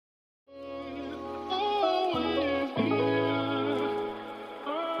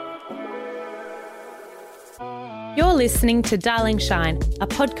You're listening to Darling Shine, a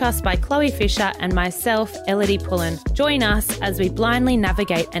podcast by Chloe Fisher and myself, Elodie Pullen. Join us as we blindly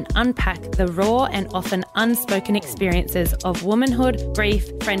navigate and unpack the raw and often unspoken experiences of womanhood,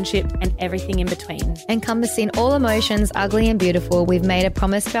 grief, friendship, and everything in between. Encompassing all emotions, ugly and beautiful, we've made a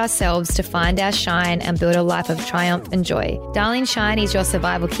promise to ourselves to find our shine and build a life of triumph and joy. Darling Shine is your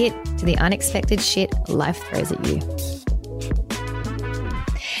survival kit to the unexpected shit life throws at you.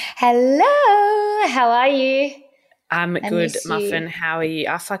 Hello, how are you? I'm good, Muffin. How are you?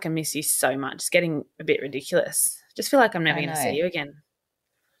 I fucking miss you so much. It's getting a bit ridiculous. Just feel like I'm never going to see you again.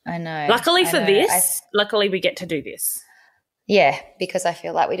 I know. Luckily for this, luckily we get to do this. Yeah, because I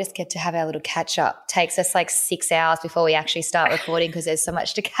feel like we just get to have our little catch up. Takes us like 6 hours before we actually start recording because there's so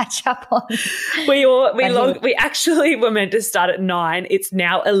much to catch up on. We actually were meant to start at 9. It's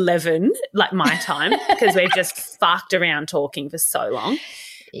now 11, like my time, because we've just fucked around talking for so long.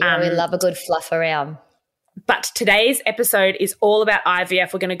 Yeah, we love a good fluff around. But today's episode is all about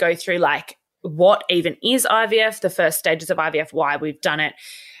IVF. We're going to go through like what even is IVF, the first stages of IVF, why we've done it.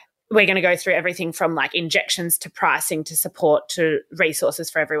 We're going to go through everything from like injections to pricing to support to resources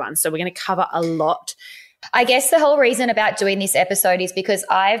for everyone. So we're going to cover a lot. I guess the whole reason about doing this episode is because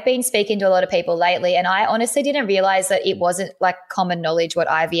I've been speaking to a lot of people lately and I honestly didn't realize that it wasn't like common knowledge what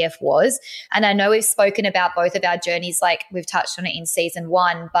IVF was. And I know we've spoken about both of our journeys, like we've touched on it in season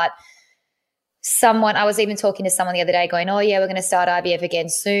 1, but I was even talking to someone the other day going, oh yeah, we're going to start IVF again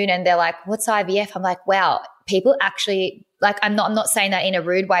soon. And they're like, what's IVF? I'm like, wow, people actually, like, I'm not saying that in a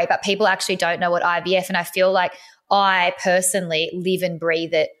rude way, but people actually don't know what IVF. And I feel like I personally live and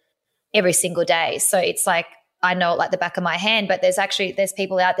breathe it every single day. So it's like, I know it like the back of my hand, but there's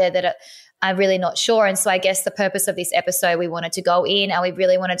people out there that are really not sure. And so I guess the purpose of this episode, we wanted to go in and we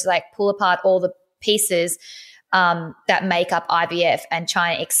really wanted to like pull apart all the pieces that make up IVF and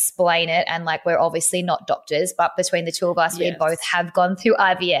try and explain it. And like, we're obviously not doctors, but between the two of us, we both have gone through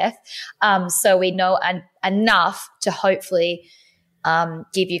IVF. So we know enough to hopefully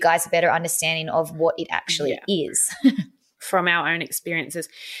give you guys a better understanding of what it actually is. From our own experiences.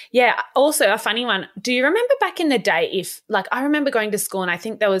 Yeah, also a funny one. Do you remember back in the day I remember going to school and I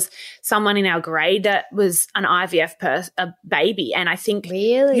think there was someone in our grade that was an IVF a baby, and I think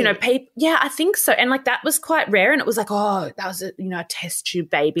really, I think so. And like that was quite rare, and it was like, oh, that was a test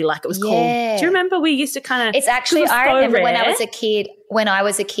tube baby, like it was called. Do you remember we used to kind of? It's actually I remember when I was a kid. When I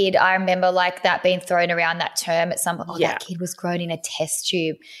was a kid, I remember like that being thrown around that term at some point. Oh, that kid was grown in a test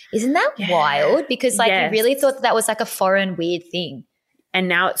tube. Isn't that wild? Because like you really thought that was like a foreign weird thing. And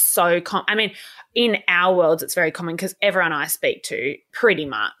now it's so common. I mean, in our worlds it's very common because everyone I speak to pretty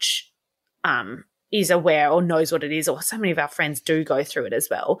much is aware or knows what it is, or so many of our friends do go through it as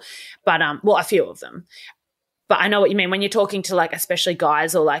well. But a few of them. But I know what you mean when you're talking to like especially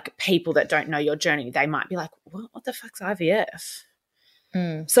guys or like people that don't know your journey, they might be like, what the fuck's IVF?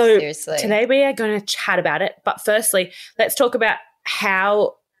 So seriously. Today we are going to chat about it. But firstly, let's talk about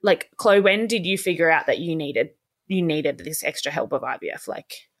how, like, Chloe, when did you figure out that you needed this extra help of IVF?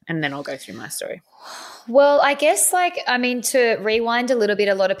 Like, and then I'll go through my story. Well, I guess to rewind a little bit,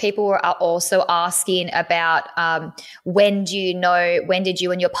 a lot of people are also asking about when did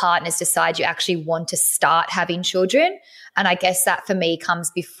you and your partners decide you actually want to start having children? And I guess that for me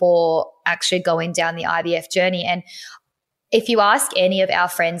comes before actually going down the IVF journey. And if you ask any of our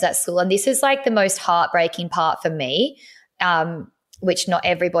friends at school, and this is like the most heartbreaking part for me, which not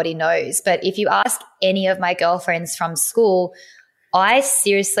everybody knows, but if you ask any of my girlfriends from school, I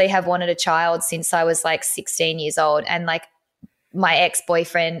seriously have wanted a child since I was like 16 years old. And like my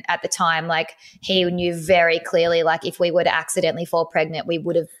ex-boyfriend at the time, like he knew very clearly, like if we were to accidentally fall pregnant,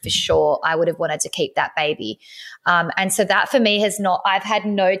 I would have wanted to keep that baby. And so that for me I've had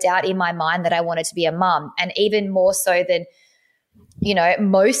no doubt in my mind that I wanted to be a mum. And even more so than,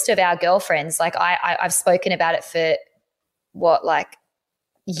 most of our girlfriends, like I've spoken about it for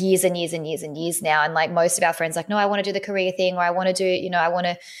years and years and years and years now. And like most of our friends, like, no, I want to do the career thing, or I want to do, I want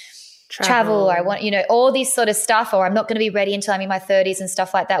to travel, or I want, all this sort of stuff, or I'm not going to be ready until I'm in my 30s and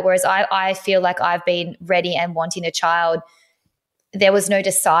stuff like that. Whereas I feel like I've been ready and wanting a child. There was no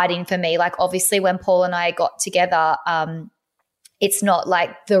deciding for me. Like obviously when Paul and I got together, it's not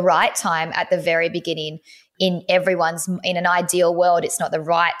like the right time at the very beginning. In an ideal world, it's not the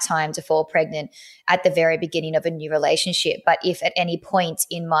right time to fall pregnant at the very beginning of a new relationship. But if at any point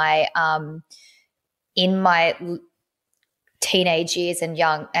in my teenage years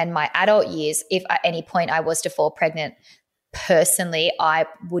and my adult years, if at any point I was to fall pregnant, personally, I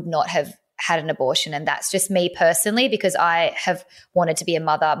would not have had an abortion. And that's just me personally, because I have wanted to be a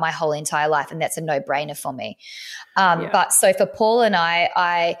mother my whole entire life, and that's a no-brainer for me. But so for Paul and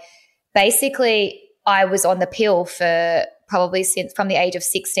I basically I was on the pill for probably since from the age of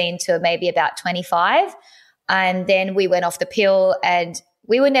 16 to maybe about 25. And then we went off the pill and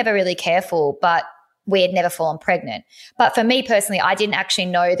we were never really careful, but we had never fallen pregnant. But for me personally, I didn't actually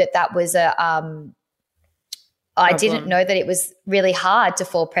know that was I didn't know that it was really hard to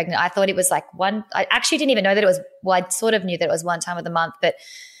fall pregnant. I thought it was like I actually didn't even know that it was, well, I sort of knew that it was one time of the month, but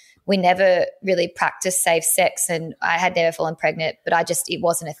we never really practiced safe sex and I had never fallen pregnant, but it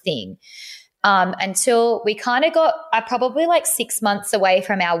wasn't a thing. Until we kind of got probably like 6 months away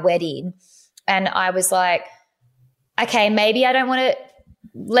from our wedding. And I was like, okay, maybe I don't want to,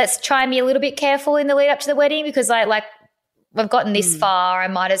 let's try and be a little bit careful in the lead up to the wedding because we've gotten this far. I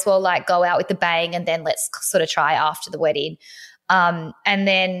might as well like go out with the bang and then let's sort of try after the wedding. And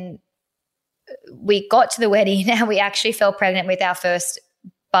then we got to the wedding and we actually fell pregnant with our first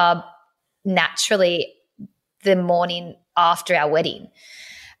bub naturally the morning after our wedding.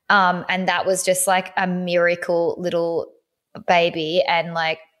 And that was just like a miracle little baby. And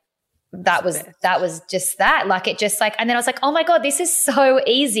like, that was just that. Like it just like, and then I was like, oh my God, this is so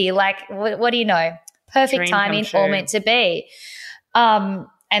easy. Like, what do you know? Perfect timing, all meant to be. And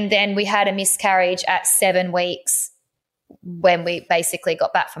then we had a miscarriage at 7 weeks when we basically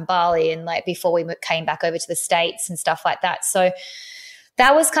got back from Bali and like before we came back over to the States and stuff like that. So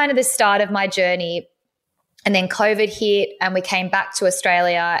that was kind of the start of my journey. And then COVID hit and we came back to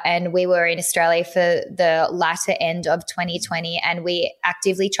Australia and we were in Australia for the latter end of 2020 and we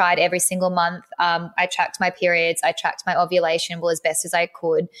actively tried every single month. I tracked my periods. I tracked my ovulation as best as I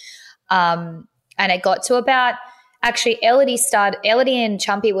could. And it got to about actually Elodie and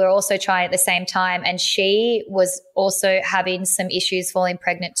Chumpy were also trying at the same time and she was also having some issues falling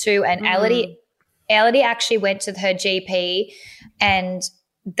pregnant too. And Elodie actually went to her GP and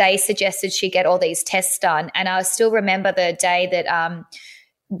they suggested she get all these tests done. And I still remember the day that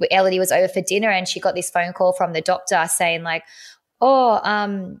Elodie was over for dinner and she got this phone call from the doctor saying like,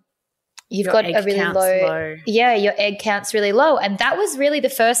 you've got a really low. Yeah, your egg count's really low. And that was really the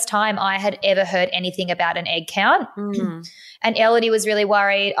first time I had ever heard anything about an egg count. And Elodie was really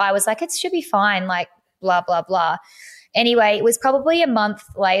worried. I was like, it should be fine, like blah, blah, blah. Anyway, it was probably a month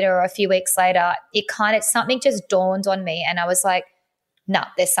later or a few weeks later, something just dawned on me and I was like, no,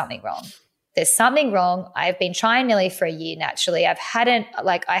 there's something wrong. There's something wrong. I've been trying nearly for a year naturally. I had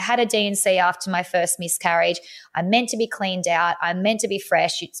a D&C after my first miscarriage. I'm meant to be cleaned out. I'm meant to be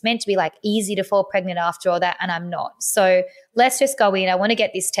fresh. It's meant to be like easy to fall pregnant after all that and I'm not. So let's just go in. I want to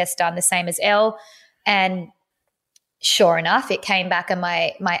get this test done the same as Elle. And sure enough, it came back and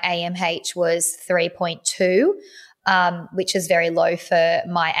my AMH was 3.2, which is very low for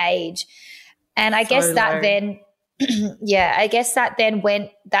my age. And I guess that then I guess that then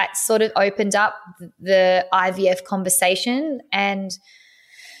that sort of opened up the IVF conversation. And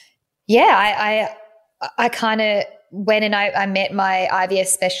I kind of went and I met my IVF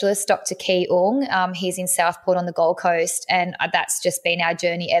specialist, Dr. Ki Ung. He's in Southport on the Gold Coast, and that's just been our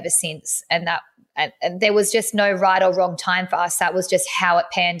journey ever since. And there was just no right or wrong time for us. That was just how it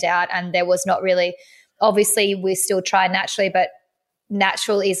panned out. And there was not really, obviously we still try naturally, but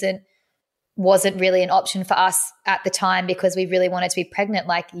natural wasn't really an option for us at the time because we really wanted to be pregnant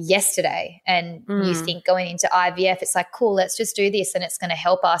like yesterday. And you think going into IVF, it's like, cool, let's just do this and it's going to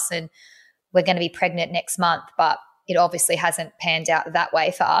help us and we're going to be pregnant next month. But it obviously hasn't panned out that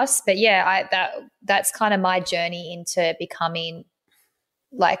way for us. But yeah, that's kind of my journey into becoming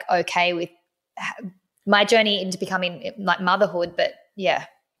like okay with my journey into becoming like motherhood. But yeah,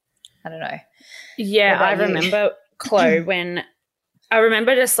 I don't know. Yeah, I remember, Chloe, I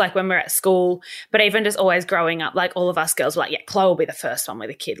remember just like when we were at school, but even just always growing up, like all of us girls were like, yeah, Chloe will be the first one with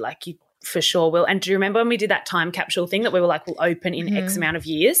a kid. Like you for sure will. And do you remember when we did that time capsule thing that we were like, we'll open in X amount of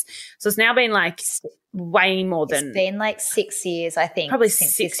years? So it's now been like way more than. It's been like 6 years, I think. Probably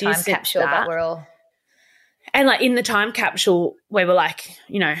since 6 years time capsule that we're all. And like in the time capsule, we were like,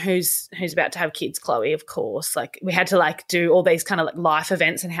 you know, who's about to have kids? Chloe, of course. Like we had to like do all these kind of like life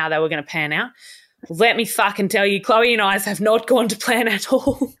events and how they were going to pan out. Let me fucking tell you, Chloe and I have not gone to plan at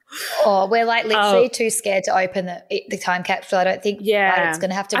all. Oh, we're like literally too scared to open the time capsule. I don't think it's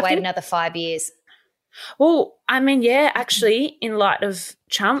going to have to wait another 5 years. Well, I mean, yeah, actually, in light of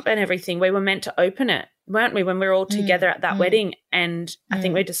Chump and everything, we were meant to open it, weren't we, when we were all together at that wedding? And I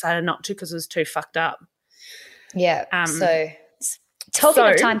think we decided not to because it was too fucked up. Yeah, Talking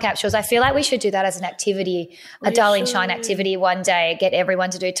of time capsules, I feel like we should do that as an activity, a Darling Shine activity one day, get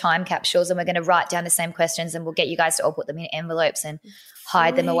everyone to do time capsules and we're going to write down the same questions and we'll get you guys to all put them in envelopes and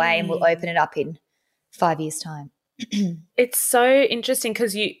hide them away and we'll open it up in 5 years' time. It's so interesting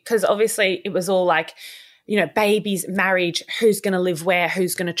because obviously it was all like, you know, babies, marriage, who's going to live where,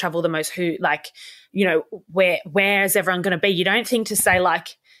 who's going to travel the most, who like you know, where's everyone going to be? You don't think to say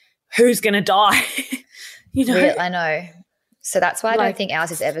like, who's going to die? You know? I know. So that's why I don't think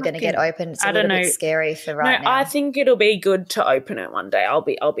ours is ever going to get open. It's a little bit scary for right now. I think it'll be good to open it one day. I'll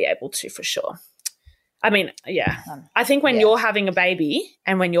be able to for sure. I mean, yeah. I think when you're having a baby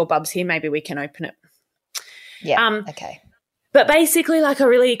and when your bub's here, maybe we can open it. Yeah. Okay. But basically, like a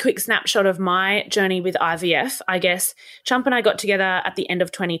really quick snapshot of my journey with IVF, I guess Chump and I got together at the end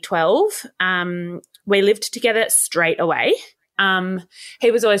of 2012. We lived together straight away.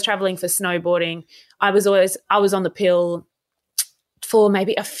 He was always traveling for snowboarding. I was on the pill for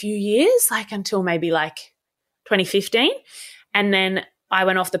maybe a few years, like until maybe like 2015. And then I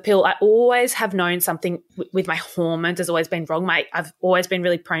went off the pill. I always have known something with my hormones has always been wrong. I've always been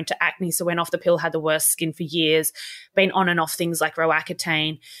really prone to acne. So went off the pill, had the worst skin for years, been on and off things like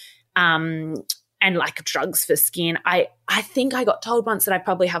Roaccutane, and like drugs for skin. I think I got told once that I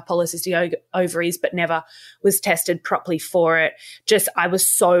probably have polycystic ovaries, but never was tested properly for it. Just, I was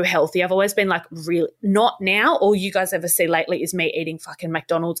so healthy. I've always been like really, not now. All you guys ever see lately is me eating fucking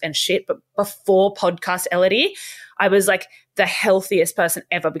McDonald's and shit. But before podcast Elodie, I was like the healthiest person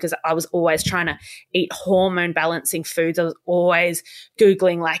ever because I was always trying to eat hormone balancing foods. I was always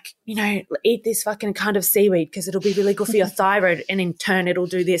Googling like, you know, eat this fucking kind of seaweed because it'll be really good for your thyroid and in turn it'll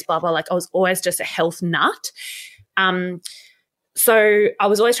do this, blah, blah. Like I was always just a health nut. So I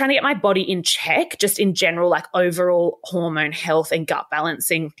was always trying to get my body in check, just in general, like overall hormone health and gut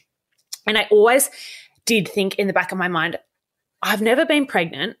balancing. And I always did think in the back of my mind, I've never been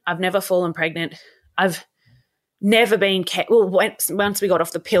pregnant. I've never fallen pregnant. I've never been once we got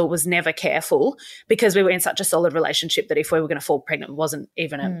off the pill, was never careful because we were in such a solid relationship that if we were going to fall pregnant, it wasn't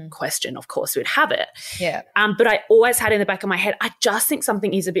even a question. Of course, we'd have it. Yeah. But I always had in the back of my head, I just think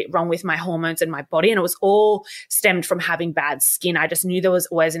something is a bit wrong with my hormones and my body, and it was all stemmed from having bad skin. I just knew there was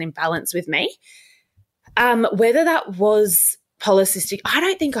always an imbalance with me. Whether that was polycystic, I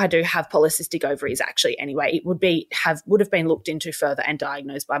don't think I do have polycystic ovaries actually. Anyway, it would have been looked into further and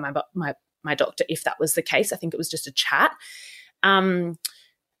diagnosed by my doctor if that was the case. I think it was just a chat.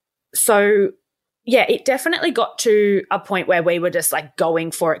 So yeah, it definitely got to a point where we were just like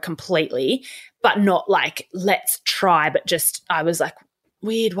going for it completely, but not like let's try, but just I was like,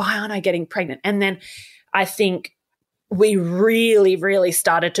 weird, why aren't I getting pregnant? And then I think we really, really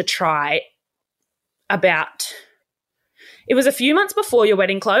started to try about, it was a few months before your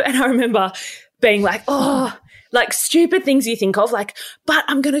wedding, Chloe, and I remember being like, oh, like stupid things you think of, like, but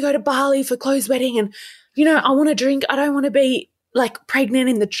I'm going to go to Bali for Chloe's wedding and, you know, I want to drink. I don't want to be like pregnant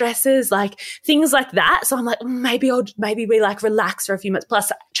in the dresses, like things like that. So I'm like, maybe we like relax for a few months. Plus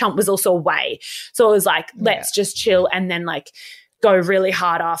Chump was also away. So I was like, let's just chill and then like go really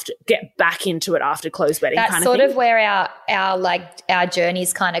hard after, get back into it after Chloe's wedding. That's kind sort of of where our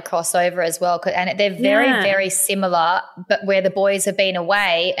journeys kind of cross over as well. And they're very, very similar, but where the boys have been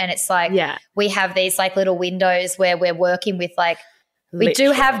away and it's like we have these like little windows where we're working with like, we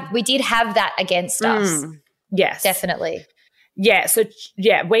did have that against us. Yes. Definitely. Yeah. So,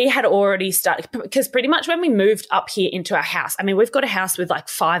 yeah, we had already started because pretty much when we moved up here into our house, I mean, we've got a house with like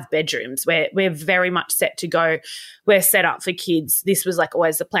 5 bedrooms where we're very much set to go. We're set up for kids. This was like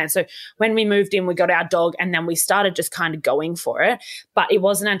always the plan. So when we moved in, we got our dog and then we started just kind of going for it. But it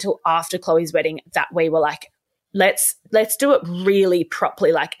wasn't until after Chloe's wedding that we were like, let's do it really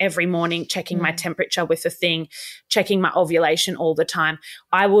properly, like every morning, checking my temperature with the thing, checking my ovulation all the time.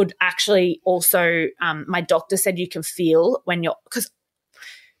 I would actually also, my doctor said you can feel when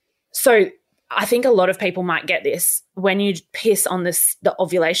so I think a lot of people might get this when you piss on the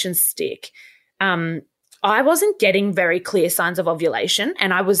ovulation stick. I wasn't getting very clear signs of ovulation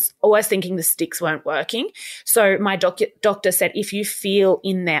and I was always thinking the sticks weren't working. So my doctor said if you feel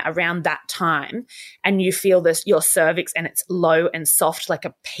in there around that time and you feel this, your cervix and it's low and soft like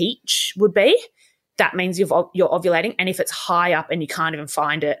a peach would be, that means you're ovulating. And if it's high up and you can't even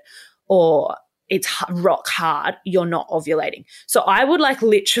find it or it's rock hard, you're not ovulating. So I would like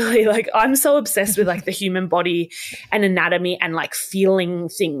literally like I'm so obsessed with like the human body and anatomy and like feeling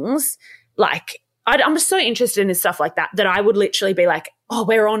things like I'm just so interested in stuff like that I would literally be like, oh,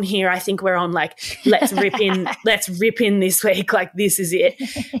 we're on here. I think we're on like, let's rip in this week. Like this is it.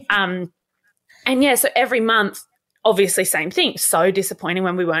 And yeah, so every month, obviously same thing. So disappointing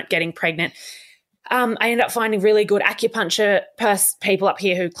when we weren't getting pregnant. I ended up finding really good acupuncture people up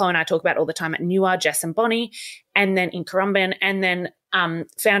here who Chloe and I talk about all the time at Newer, Jess and Bonnie, and then in Currumbin, and then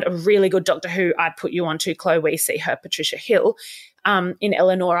found a really good doctor who I put you on to, Chloe. We see her, Patricia Hill, in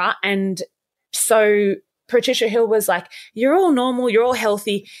Eleonora. And so Patricia Hill was like, you're all normal, you're all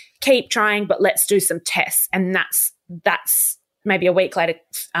healthy, keep trying, but let's do some tests. And that's maybe a week later,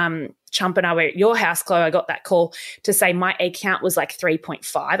 Chump and I were at your house, Chloe, I got that call to say my egg count was like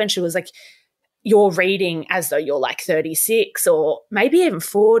 3.5. And she was like, you're reading as though you're like 36 or maybe even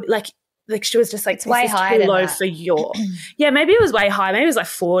 40. Like she was just like, it's way higher too than low that. for your. Yeah, maybe it was way high. Maybe it was like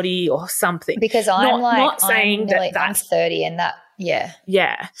 40 or something. Because I'm not saying I'm that's 30 and that, yeah.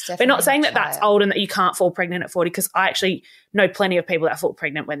 Yeah. But not saying that that's old and that you can't fall pregnant at 40, because I actually know plenty of people that fall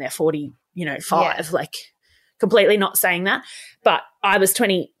pregnant when they're 40, 5, like completely not saying that. But I was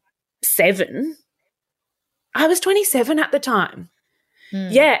 27. I was 27 at the time.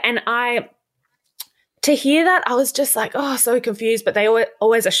 Yeah. And to hear that, I was just like, oh, so confused. But they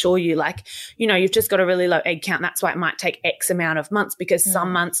always assure you, like, you've just got a really low egg count. That's why it might take X amount of months, because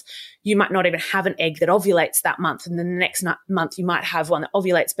some months you might not even have an egg that ovulates that month. And then the next month you might have one that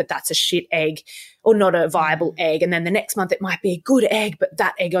ovulates, but that's a shit egg or not a viable egg. And then the next month it might be a good egg, but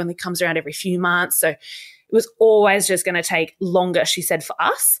that egg only comes around every few months. So it was always just going to take longer, she said, for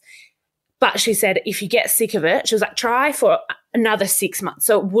us. But she said, if you get sick of it, she was like, try for another 6 months.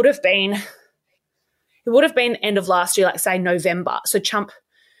 So it would have been the end of last year, like say November. So Chump's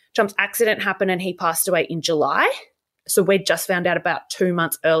accident happened and he passed away in July. So we just found out about 2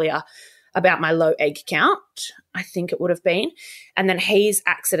 months earlier about my low egg count, I think it would have been. And then his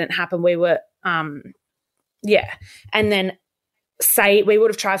accident happened. We were, And then say we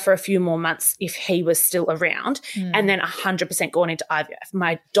would have tried for a few more months if he was still around, and then 100% gone into IVF.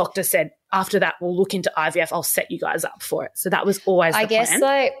 My doctor said, after that, we'll look into IVF. I'll set you guys up for it. So that was always the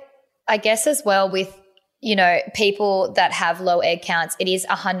plan. I guess as well with, people that have low egg counts, it is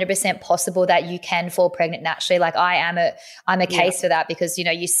 100% possible that you can fall pregnant naturally. Like I'm a case for that, because,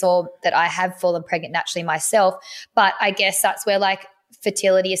 you saw that I have fallen pregnant naturally myself. But I guess that's where like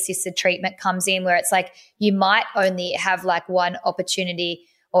fertility assisted treatment comes in, where it's like you might only have like one opportunity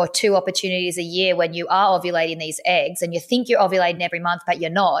or two opportunities a year when you are ovulating these eggs, and you think you're ovulating every month, but you're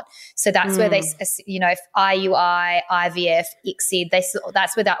not. So that's where they, if IUI, IVF, ICSI,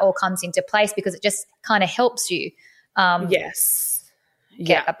 that's where that all comes into place, because it just kind of helps you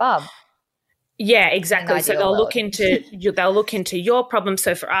get above. Yeah, exactly. So they'll look into your problem.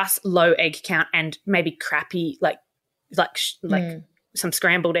 So for us, low egg count and maybe crappy, like some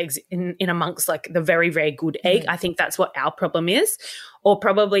scrambled eggs in amongst like the very, very good egg. I think that's what our problem is, or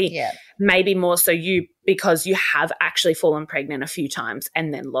probably maybe more so you, because you have actually fallen pregnant a few times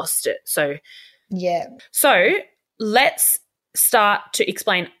and then lost it. So let's start to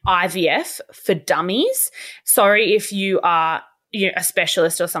explain IVF for dummies. Sorry if you are a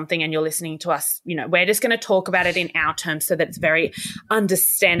specialist or something and you're listening to us, we're just going to talk about it in our terms so that it's very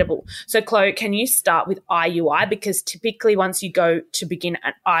understandable. So Chloe, can you start with IUI? Because typically once you go to begin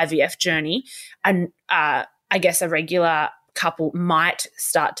an IVF journey, and I guess a regular couple might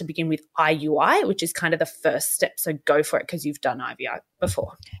start to begin with IUI, which is kind of the first step. So go for it, because you've done IVI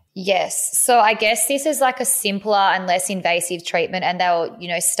before. Yes. So I guess this is like a simpler and less invasive treatment, and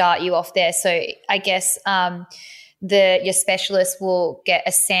they'll, start you off there. So I guess your specialist will get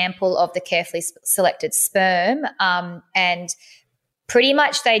a sample of the carefully selected sperm, and pretty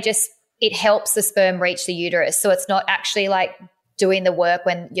much it helps the sperm reach the uterus. So it's not actually like doing the work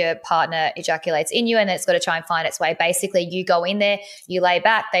when your partner ejaculates in you and it's got to try and find its way. Basically, you go in there, you lay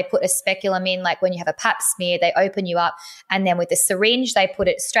back, they put a speculum in, like when you have a pap smear, they open you up, and then with a syringe, they put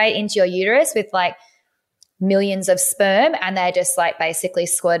it straight into your uterus with like millions of sperm, and they're just like basically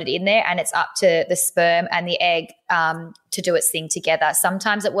squirted in there, and it's up to the sperm and the egg to do its thing together.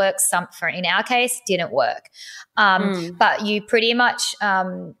 Sometimes it works, in our case, didn't work. But you pretty much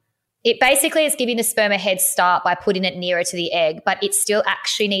it basically is giving the sperm a head start by putting it nearer to the egg, but it still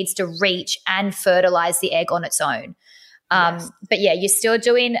actually needs to reach and fertilize the egg on its own. But yeah, you're still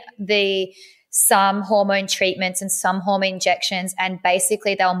doing some hormone treatments and some hormone injections, and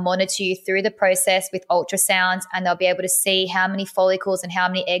basically they'll monitor you through the process with ultrasounds, and they'll be able to see how many follicles and how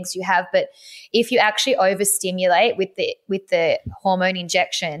many eggs you have. But if you actually overstimulate with the hormone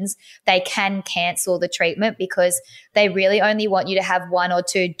injections, they can cancel the treatment, because they really only want you to have one or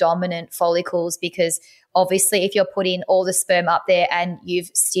two dominant follicles, because obviously if you're putting all the sperm up there and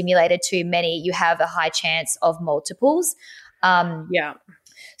you've stimulated too many, you have a high chance of multiples.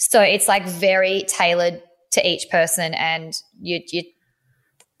 So it's like very tailored to each person, and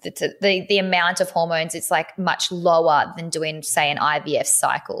the amount of hormones, it's like much lower than doing, say, an IVF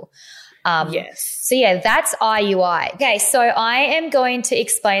cycle. Yes. So yeah, that's IUI. Okay, so I am going to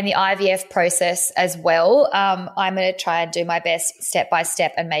explain the IVF process as well. I'm going to try and do my best step by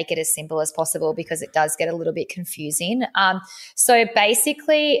step and make it as simple as possible because it does get a little bit confusing. So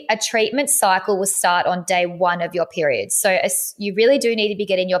basically, a treatment cycle will start on day 1 of your period. So you really do need to be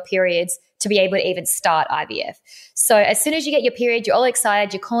getting your periods to be able to even start IVF. So as soon as you get your period, you're all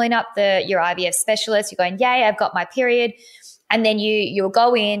excited. You're calling up your IVF specialist. You're going, yay, I've got my period. And then you'll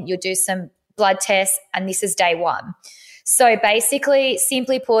go in, you'll do some blood tests, and this is day 1. So basically,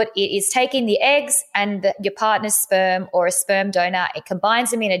 simply put, it is taking the eggs and your partner's sperm or a sperm donor, it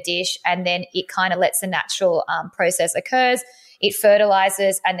combines them in a dish, and then it kind of lets the natural process occurs. It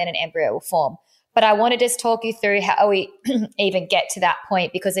fertilizes, and then an embryo will form. But I want to just talk you through how we even get to that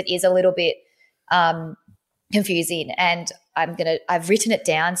point because it is a little bit confusing, and I've written it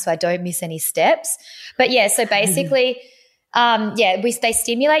down so I don't miss any steps. But yeah, so basically, they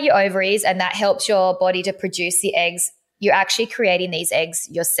stimulate your ovaries, and that helps your body to produce the eggs. You're actually creating these eggs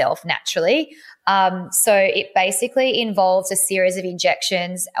yourself naturally. So it basically involves a series of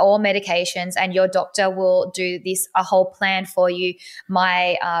injections or medications, and your doctor will do a whole plan for you.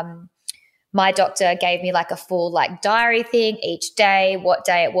 My doctor gave me like a full diary thing each day, what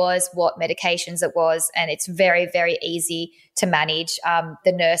day it was, what medications it was, and it's very, very easy to manage.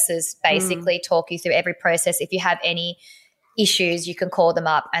 The nurses basically talk you through every process. If you have any issues, you can call them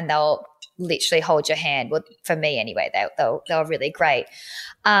up and they'll literally hold your hand. Well, for me anyway, they're really great.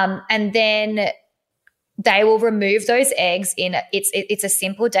 And then they will remove those eggs it's a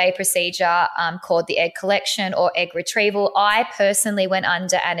simple day procedure called the egg collection or egg retrieval. I personally went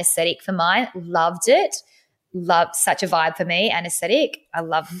under anesthetic for mine, loved it. Loved, such a vibe for me, anesthetic. I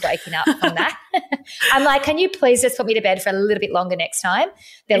love waking up from that. I'm like, can you please just put me to bed for a little bit longer next time?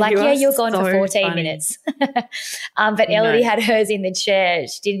 They're like, yeah, you're gone for 14 minutes. But Elodie had hers in the chair,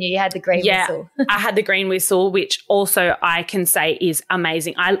 didn't you? You had the green whistle. I had the green whistle, which also I can say is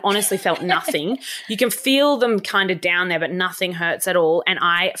amazing. I honestly felt nothing. You can feel them kind of down there, but nothing hurts at all. And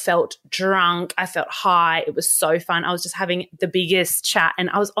I felt drunk. I felt high. It was so fun. I was just having the biggest chat, and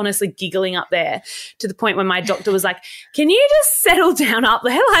I was honestly giggling up there to the point when my doctor was like, can you just settle down up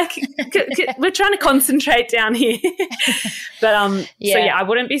there? Like, we're trying to concentrate down here. But so yeah, I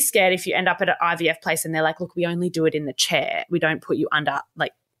wouldn't be scared if you end up at an IVF place and they're like, look, we only do it in the chair. We don't put you under,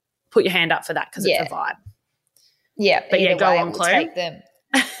 like, put your hand up for that because it's a vibe. Yeah. But yeah, go on, Chloe. Take them.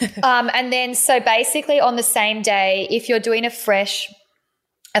 And then so basically on the same day, if you're doing a fresh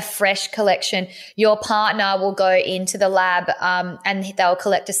collection, your partner will go into the lab and they'll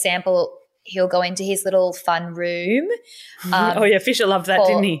collect a sample. He'll go into his little fun room. Fisher loved that,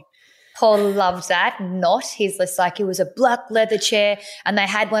 didn't he? Paul loved that. He's just like, it was a black leather chair, and they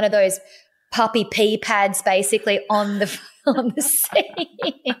had one of those puppy pee pads basically on the seat.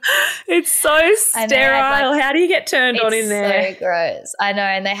 It's so sterile. How do you get turned on in there? It's so gross. I know,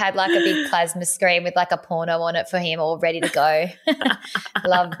 and they had like a big plasma screen with like a porno on it for him all ready to go.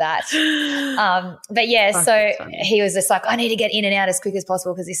 Love that. But yeah, so he was just like, I need to get in and out as quick as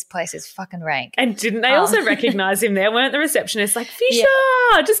possible because this place is fucking rank. And didn't they also recognise him there? Weren't the receptionists like,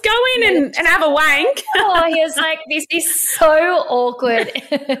 Fisher, just go in and have a wank? He was like, this is so awkward.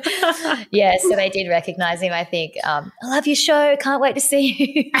 Yeah, so they did recognise him, I think. I love your show. Can't wait to see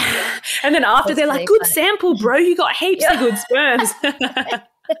you. And then after they're like, good sample, bro. You got heaps of good sperms.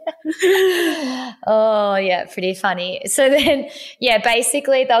 Oh, yeah, pretty funny. So then,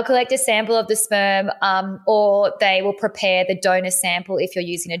 basically they'll collect a sample of the sperm or they will prepare the donor sample if you're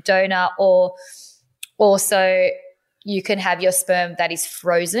using a donor, or also you can have your sperm that is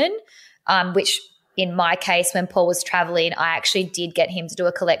frozen, which in my case, when Paul was traveling, I actually did get him to do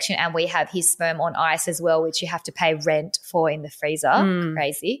a collection, and we have his sperm on ice as well, which you have to pay rent for in the freezer.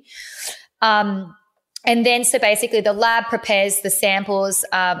 Crazy. And then so basically the lab prepares the samples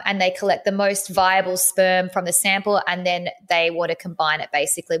and they collect the most viable sperm from the sample, and then they want to combine it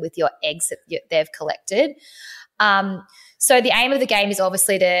basically with your eggs that they've collected. So the aim of the game is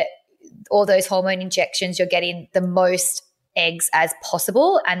obviously all those hormone injections, you're getting the most eggs as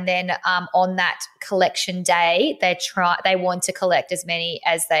possible, and then on that collection day they want to collect as many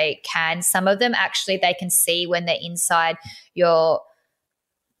as they can. Some of them actually they can see when they're inside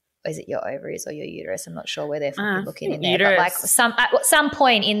is it your ovaries or your uterus? I'm not sure where they're looking in there, uterus. But like at some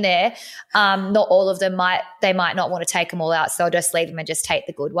point in there, not all of them might not want to take them all out, so I'll just leave them and just take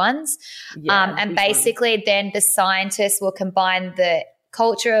the good ones. And basically then the scientists will combine the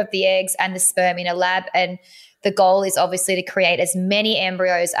culture of the eggs and the sperm in a lab, and the goal is obviously to create as many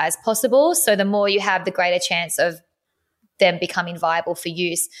embryos as possible. So the more you have, the greater chance of them becoming viable for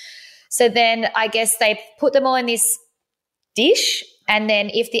use. So then I guess they put them all in this dish, And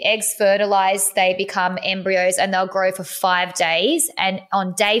then if the eggs fertilize, they become embryos and they'll grow for 5 days. And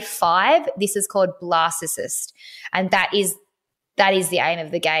on day 5, this is called blastocyst. And that is the aim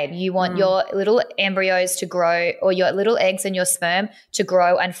of the game. You want your little embryos to grow, or your little eggs and your sperm to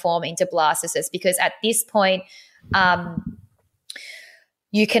grow and form into blastocysts, because at this point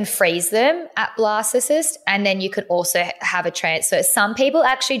you can freeze them at blastocyst, and then you could also have a transfer. Some people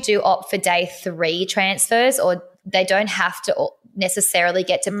actually do opt for day 3 transfers, or they don't have to necessarily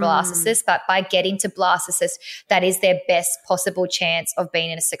get to blastocyst, but by getting to blastocyst, that is their best possible chance of being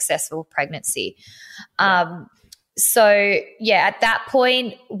in a successful pregnancy. So yeah, at that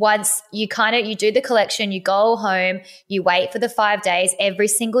point, once you do the collection, you go home, you wait for the 5 days. Every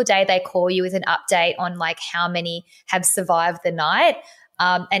single day they call you with an update on like how many have survived the night.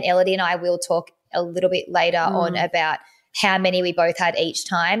 And Elodie and I will talk a little bit later on about how many we both had each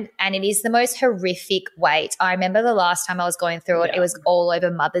time. And it is the most horrific wait. I remember the last time I was going through it, it was all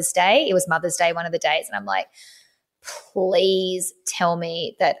over Mother's Day. It was Mother's Day one of the days. And I'm like, please tell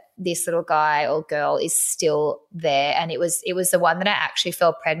me that this little guy or girl is still there. And it was the one that I actually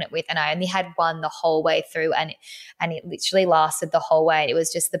fell pregnant with, and I only had one the whole way through, and it literally lasted the whole way. And it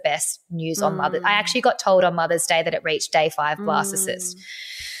was just the best news on Mother's. I actually got told on Mother's Day that it reached day 5 blastocyst.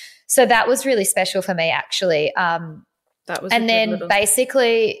 So that was really special for me, actually. That was, and then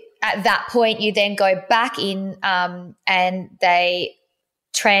basically at that point you then go back in and they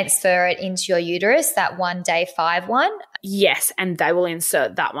transfer it into your uterus, that day 5 one. Yes, and they will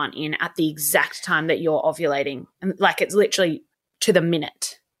insert that one in at the exact time that you're ovulating. And like, it's literally to the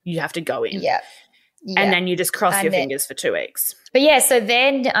minute you have to go in. Yeah. And then you just cross your fingers for 2 weeks. But yeah, so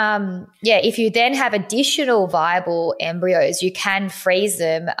then, if you then have additional viable embryos, you can freeze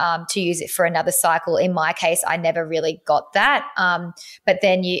them to use it for another cycle. In my case, I never really got that. But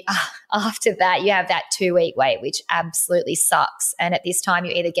then after that, you have that 2-week wait, which absolutely sucks. And at this time,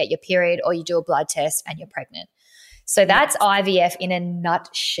 you either get your period or you do a blood test and you're pregnant. So that's IVF in a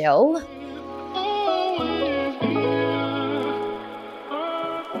nutshell.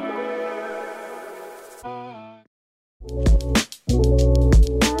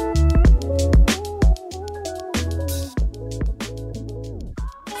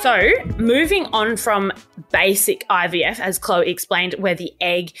 So moving on from basic IVF, as Chloe explained, where the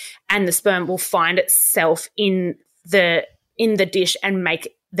egg and the sperm will find itself in the dish and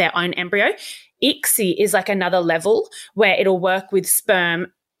make their own embryo, ICSI is like another level where it'll work with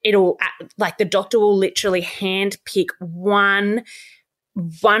sperm. It'll, like, the doctor will literally hand pick one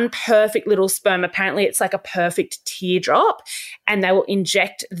perfect little sperm. Apparently it's like a perfect teardrop, and they will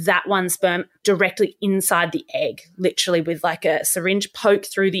inject that one sperm directly inside the egg, literally with like a syringe, poke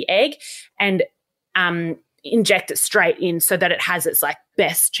through the egg and inject it straight in so that it has its like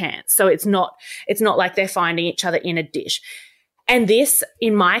best chance. So it's not like they're finding each other in a dish. And this,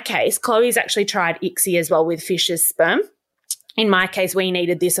 in my case, Chloe's actually tried ICSI as well with Fish's sperm. In my case, we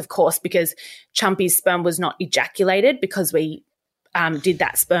needed this, of course, because Chumpy's sperm was not ejaculated, because we did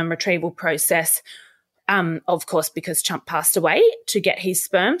that sperm retrieval process, of course, because Chump passed away, to get his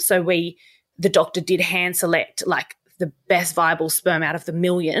sperm. So the doctor did hand select like the best viable sperm out of the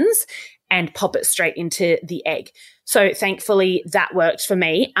millions and pop it straight into the egg. So thankfully that worked for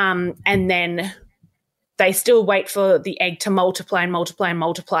me. And then they still wait for the egg to multiply and multiply and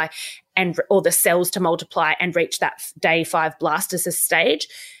multiply, or the cells to multiply and reach that day 5 blastocyst stage,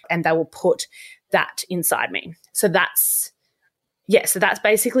 and they will put that inside me. So that's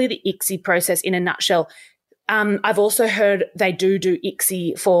basically the ICSI process in a nutshell. I've also heard they do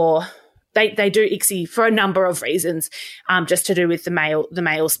ICSI for they do ICSI for a number of reasons, just to do with the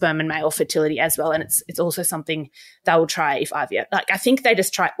male sperm and male fertility as well. And it's also something they will try if IVF. Like, I think they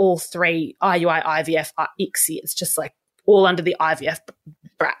just try all 3, IUI, IVF, ICSI. It's just like all under the IVF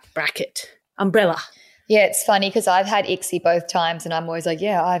bracket umbrella. Yeah, it's funny because I've had ICSI both times, and I'm always like,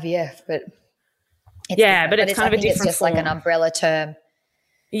 yeah, IVF, but it's kind of a different it's just form. Like an umbrella term.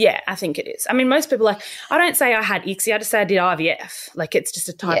 Yeah, I think it is. I mean, most people I don't say I had ICSI, I just say I did IVF. Like, it's just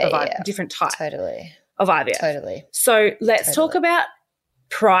a type of different type of IVF. Totally. So let's talk about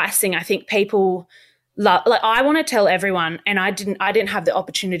pricing. I think people love, like, I want to tell everyone, and I didn't have the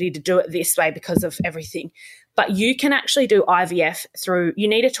opportunity to do it this way because of everything, but you can actually do IVF you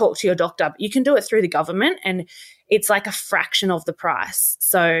need to talk to your doctor, but you can do it through the government, and it's like a fraction of the price.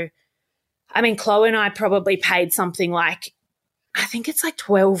 So, I mean, Chloe and I probably paid something like, I think it's like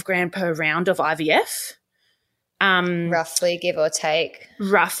 12 grand per round of IVF. Roughly, give or take.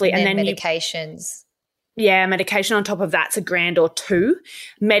 Roughly. And then medications. Yeah, medication on top of that's $1,000 or $2,000.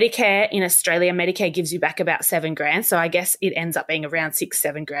 Medicare in Australia, Medicare gives you back about $7,000. So I guess it ends up being around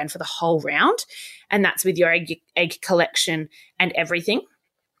 $6,000-7,000 for the whole round. And that's with your egg collection and everything.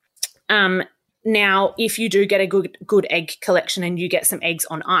 Now, if you do get a good egg collection and you get some eggs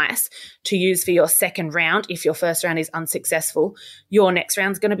on ice to use for your second round, if your first round is unsuccessful, your next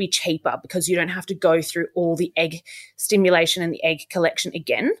round is going to be cheaper because you don't have to go through all the egg stimulation and the egg collection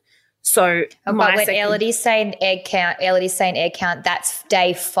again. So, but when Elodie's saying egg count, that's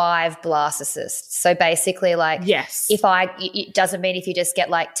day 5 blastocysts. So basically, like, yes, it doesn't mean if you just get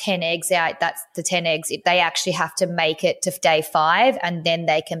like 10 eggs out, that's the 10 eggs. They actually have to make it to day 5, and then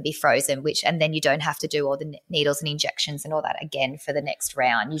they can be frozen. And then you don't have to do all the needles and injections and all that again for the next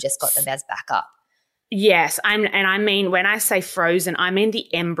round. You just got them as backup. Yes, I mean, when I say frozen, I mean the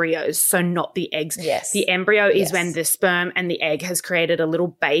embryos, so not the eggs. Yes. The embryo is when the sperm and the egg has created a little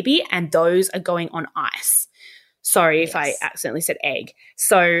baby, and those are going on ice. Sorry if I accidentally said egg.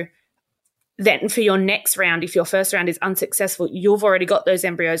 So then for your next round, if your first round is unsuccessful, you've already got those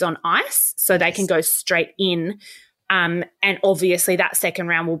embryos on ice, so they can go straight in. And obviously that second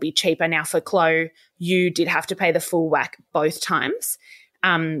round will be cheaper. Now for Chloe, you did have to pay the full whack both times.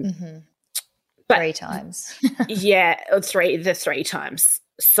 But 3 times. Yeah, the 3 times.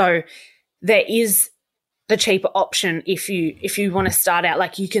 So there is the cheaper option if you want to start out,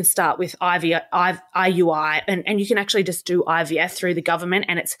 like you can start with IUI and you can actually just do IVF through the government,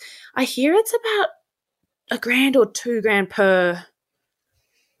 and I hear it's about $1,000 or $2,000 per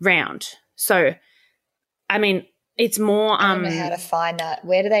round. So, I mean, it's more. I don't know how to find that.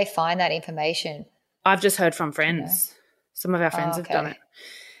 Where do they find that information? I've just heard from friends. Some of our friends have done it.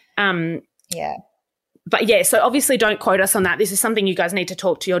 Yeah. But yeah, so obviously don't quote us on that. This is something you guys need to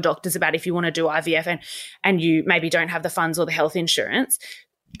talk to your doctors about if you want to do IVF and you maybe don't have the funds or the health insurance.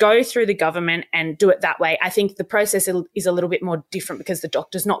 Go through the government and do it that way. I think the process is a little bit more different because the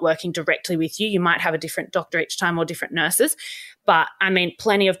doctor's not working directly with you. You might have a different doctor each time or different nurses. But, I mean,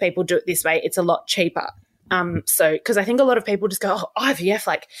 plenty of people do it this way. It's a lot cheaper. So because I think a lot of people just go, oh, IVF,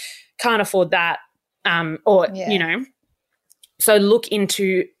 like, can't afford that. You know. So look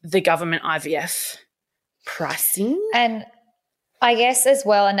into the government IVF pricing. And I guess as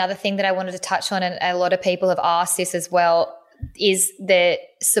well, another thing that I wanted to touch on, and a lot of people have asked this as well, is the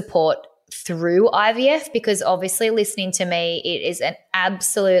support through IVF, because obviously listening to me, it is an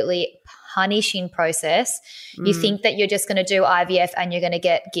absolutely punishing process. You think that you're just going to do IVF and you're going to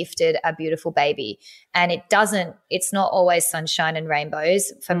get gifted a beautiful baby, and it's not always sunshine and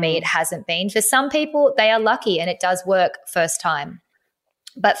rainbows. For me, it hasn't been. For some people, they are lucky and it does work first time.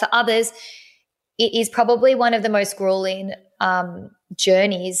 But for others, it is probably one of the most grueling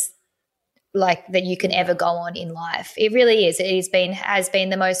journeys like that you can ever go on in life. It really is. It has been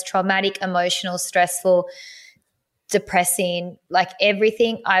the most traumatic, emotional, stressful, depressing, like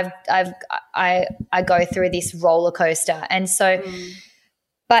everything. I go through this roller coaster. And so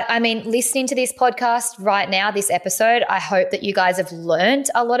but I mean, listening to this podcast right now, this episode, I hope that you guys have learned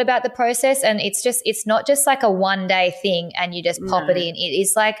a lot about the process. And it's not just like a one-day thing and you just pop it in. It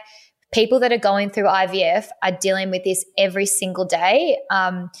is like people that are going through IVF are dealing with this every single day.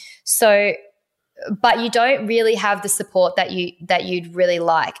 But you don't really have the support that you'd really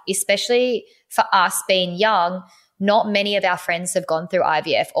like, especially for us being young. Not many of our friends have gone through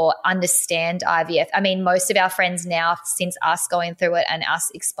IVF or understand IVF. I mean, most of our friends now, since us going through it and us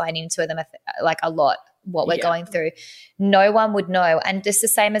explaining to them like a lot what we're going through, no one would know. And just the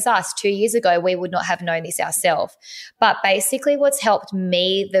same as us 2 years ago, we would not have known this ourselves. But basically what's helped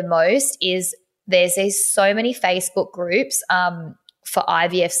me the most is there's so many Facebook groups for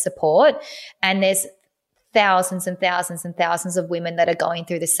IVF support, and there's thousands and thousands and thousands of women that are going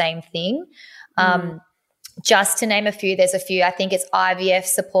through the same thing. Just to name a few, there's a few. I think it's IVF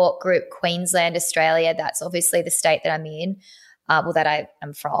Support Group Queensland, Australia. That's obviously the state that I'm in, that I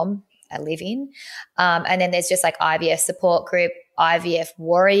am from, I live in. And then there's just like IVF Support Group, IVF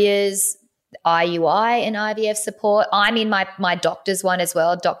Warriors, IUI and IVF support. I'm in my doctor's one as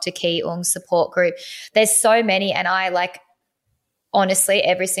well, Dr. Ki Ung Support Group. There's so many, and honestly,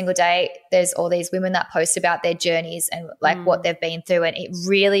 every single day there's all these women that post about their journeys and like what they've been through, and it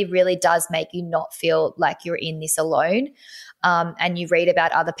really, really does make you not feel like you're in this alone. And you read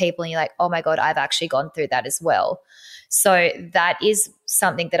about other people and you're like, oh my God, I've actually gone through that as well. So that is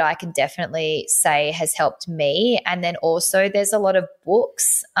something that I can definitely say has helped me. And then also there's a lot of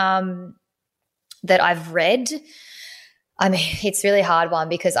books that I've read. I mean, it's a really hard one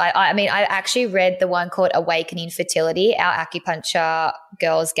because I mean, I actually read the one called Awakening Fertility. Our acupuncture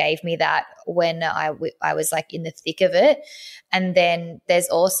girls gave me that when I was like in the thick of it. And then there's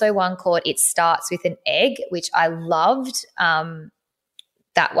also one called It Starts with an Egg, which I loved.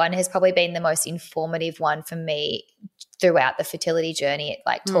 That one has probably been the most informative one for me throughout the fertility journey. It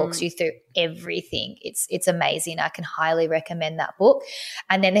like talks you through everything. It's amazing. I can highly recommend that book.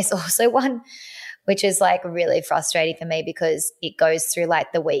 And then there's also one which is like really frustrating for me because it goes through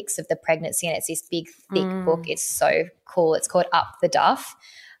like the weeks of the pregnancy, and it's this big thick book. It's so cool. It's called Up the Duff.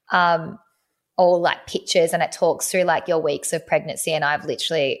 All like pictures, and it talks through like your weeks of pregnancy, and I've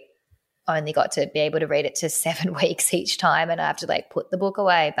literally only got to be able to read it to 7 weeks each time, and I have to like put the book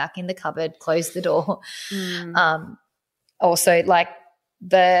away back in the cupboard, close the door. Also like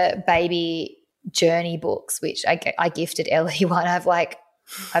the baby journey books, which I gifted Ellie one.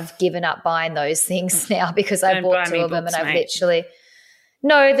 I've given up buying those things now because I bought 2 of them, and I've literally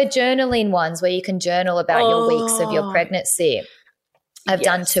no, the journaling ones where you can journal about your weeks of your pregnancy. I've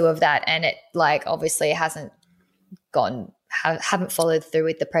done 2 of that, and it like obviously hasn't haven't followed through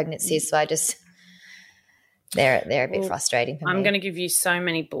with the pregnancy, so I just they're a bit frustrating for me. I'm going to give you so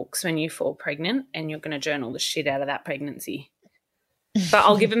many books when you fall pregnant, and you're going to journal the shit out of that pregnancy. But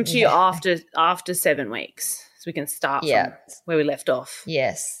I'll give them to you after 7 weeks, so we can start from where we left off.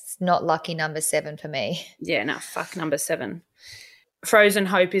 Yes, it's not lucky number 7 for me. Yeah, no, fuck number 7. Frozen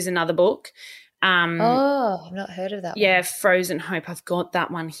Hope is another book. I've not heard of that one. Yeah, Frozen Hope. I've got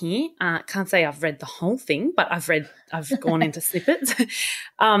that one here. Can't say I've read the whole thing, but I've gone into snippets.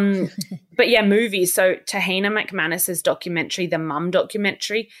 But yeah, movies. So Tahina McManus's documentary, the Mum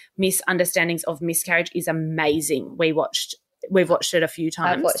documentary, Misunderstandings of Miscarriage, is amazing. We've watched it a few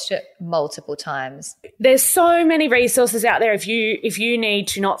times. I've watched it multiple times. There's so many resources out there if you need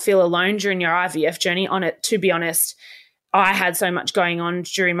to not feel alone during your IVF journey. On it, to be honest, I had so much going on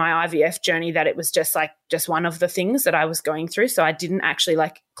during my IVF journey that it was just one of the things that I was going through. So I didn't actually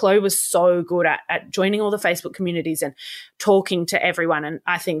Chloe was so good at joining all the Facebook communities and talking to everyone. And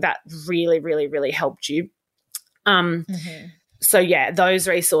I think that really, really, really helped you. So yeah, those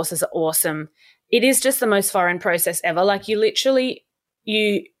resources are awesome. It is just the most foreign process ever. Like when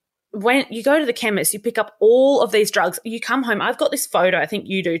you go to the chemist, you pick up all of these drugs, you come home. I've got this photo, I think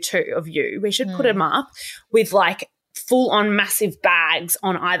you do too, of you. We should put them up with full-on massive bags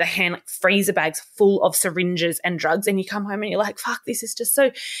on either hand, like freezer bags full of syringes and drugs, and you come home and you're like, fuck, this is just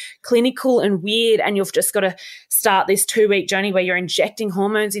so clinical and weird, and you've just got to start this 2-week journey where you're injecting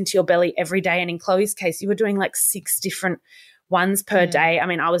hormones into your belly every day. And in Chloe's case, you were doing 6 different ones per day. I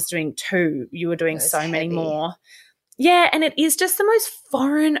mean, I was doing 2. You were doing so many more. Yeah, and it is just the most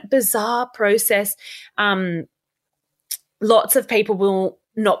foreign, bizarre process. Lots of people will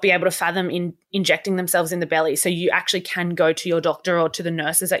not be able to fathom injecting themselves in the belly. So you actually can go to your doctor or to the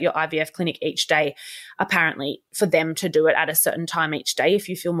nurses at your IVF clinic each day, apparently, for them to do it at a certain time each day if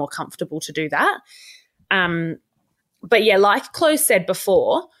you feel more comfortable to do that. But yeah, like Chloe said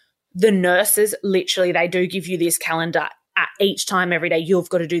before, the nurses literally, they do give you this calendar at each time every day. You've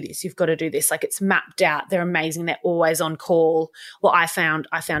got to do this. You've got to do this. It's mapped out. They're amazing. They're always on call. Well, I found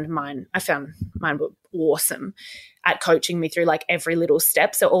mine were awesome at coaching me through every little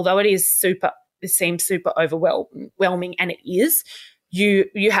step. So although it seems super overwhelming, and it is, you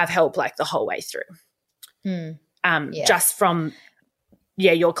have help the whole way through. Just from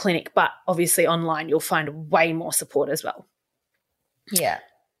your clinic, but obviously online you'll find way more support as well. Yeah.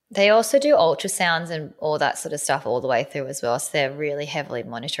 They also do ultrasounds and all that sort of stuff all the way through as well. So they're really heavily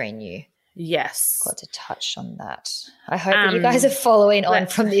monitoring you. Yes. Got to touch on that. I hope that you guys are following on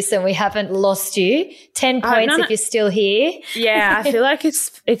from this and we haven't lost you. 10 points if you're still here. Yeah, I feel like it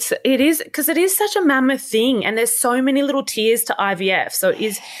is because it is such a mammoth thing, and there's so many little tiers to IVF. So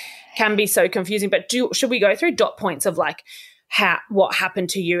it can be so confusing. But should we go through dot points of what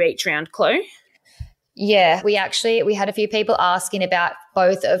happened to you each round, Chloe? Yeah, we had a few people asking about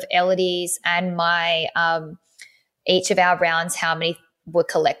both of Elodie's and my each of our rounds, how many were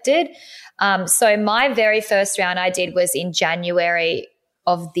collected. So my very first round I did was in January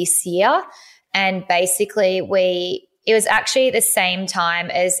of this year, and basically it was actually the same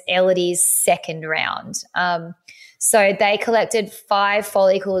time as Elodie's second round. So they collected 5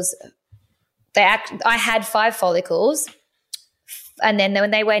 follicles. I had 5 follicles, and then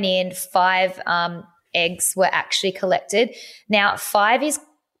when they went in, 5 eggs were actually collected. Now 5 is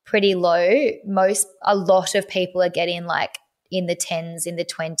pretty low. A lot of people are getting in the 10s, in the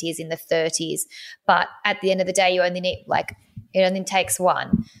 20s, in the 30s. But at the end of the day, you only need it only takes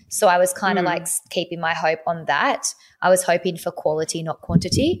 1. So I was kind of keeping my hope on that. I was hoping for quality, not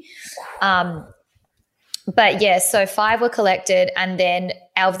quantity. But yeah, so 5 were collected, and then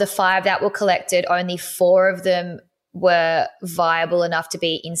out of the 5 that were collected, only 4 of them were viable enough to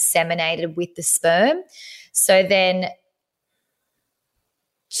be inseminated with the sperm. So then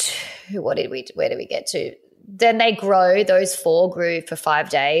where did we get to? Then those 4 grew for 5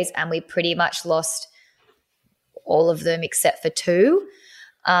 days, and we pretty much lost all of them except for 2.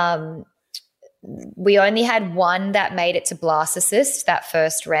 We only had 1 that made it to blastocyst that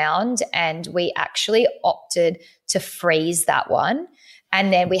first round, and we actually opted to freeze that one.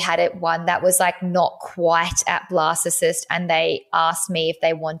 And then we had one that was like not quite at blastocyst, and they asked me if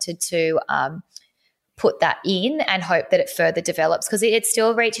they wanted to put that in and hope that it further develops, because it's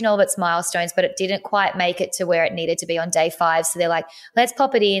still reaching all of its milestones, but it didn't quite make it to where it needed to be on day 5. So they're like, let's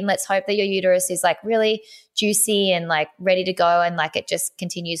pop it in. Let's hope that your uterus is like really juicy and like ready to go, and like it just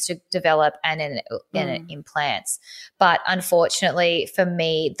continues to develop and then it implants. But unfortunately for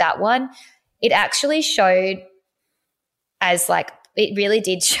me, that one, it actually showed as like, it really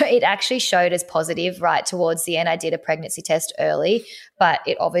did show, it actually showed as positive right towards the end. I did a pregnancy test early, but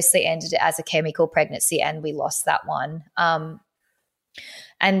it obviously ended as a chemical pregnancy, and we lost that one.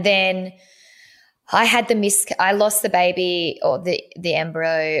 And then I lost the baby, or the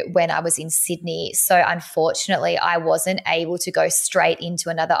embryo, when I was in Sydney. So unfortunately, I wasn't able to go straight into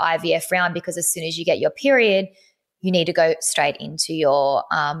another IVF round, because as soon as you get your period, you need to go straight into your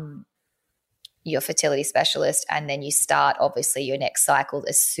fertility specialist, and then you start obviously your next cycle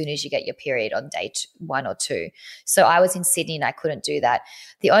as soon as you get your period on day 1 or 2. So I was in Sydney and I couldn't do that.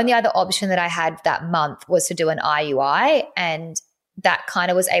 The only other option that I had that month was to do an IUI, and that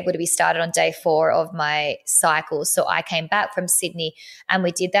kind of was able to be started on day 4 of my cycle. So I came back from Sydney and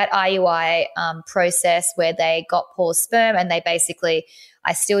we did that IUI process where they got Paul's sperm, and they basically,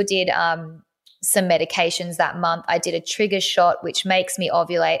 I still did some medications that month. I did a trigger shot, which makes me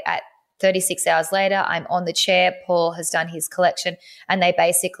ovulate at 36 hours later. I'm on the chair. Paul has done his collection, and they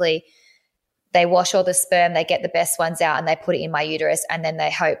wash all the sperm, they get the best ones out, and they put it in my uterus, and then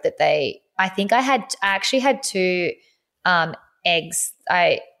they hope that I actually had 2 eggs.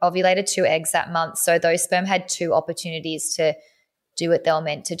 I ovulated 2 eggs that month. So those sperm had 2 opportunities to do what they were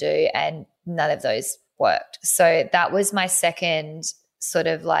meant to do, and none of those worked. So that was my second sort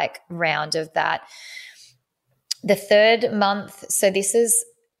of like round of that. The third month, so this is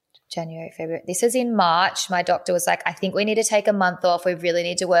January, February. This is in March. My doctor was like, I think we need to take a month off. We really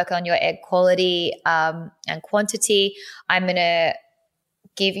need to work on your egg quality and quantity. I'm going to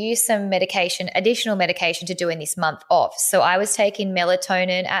give you some medication, additional medication to do in this month off. So I was taking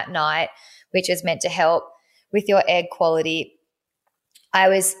melatonin at night, which is meant to help with your egg quality. I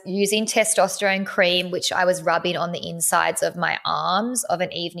was using testosterone cream, which I was rubbing on the insides of my arms of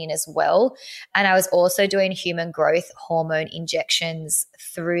an evening as well. And I was also doing human growth hormone injections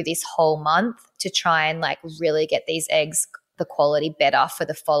through this whole month to try and like really get these eggs, the quality better for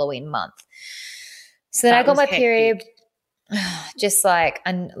the following month. So then I got my period, just like,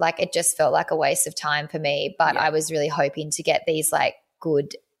 and like it just felt like a waste of time for me, but I was really hoping to get these like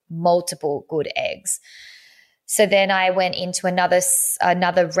multiple good eggs. So then I went into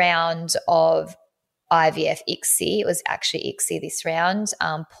another round of IVF ICSI. It was actually ICSI this round.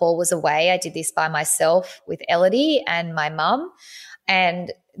 Paul was away. I did this by myself with Elodie and my mum.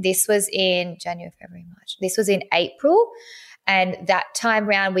 And this was in January, February, March. This was in April. And that time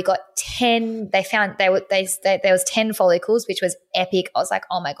round we got 10, there was 10 follicles, which was epic. I was like,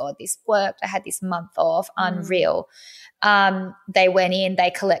 oh my God, this worked. I had this month off, unreal. They went in,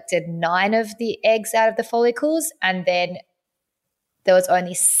 they collected 9 of the eggs out of the follicles, and then there was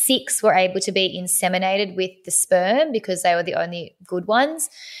only 6 were able to be inseminated with the sperm because they were the only good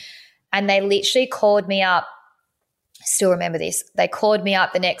ones. And they literally called me up. Still remember this. They called me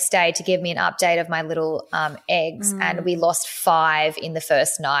up the next day to give me an update of my little eggs, and we lost 5 in the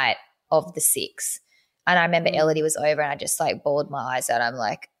first night of the 6. And I remember Elodie was over, and I just like bawled my eyes out. I'm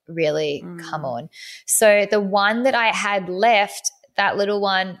like, really, come on. So the one that I had left, that little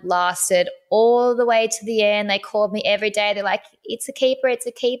one lasted all the way to the end. They called me every day. They're like, it's a keeper, it's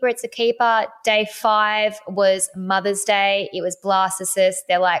a keeper, it's a keeper. Day 5 was Mother's Day. It was blastocyst.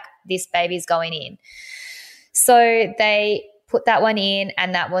 They're like, this baby's going in. So they put that one in,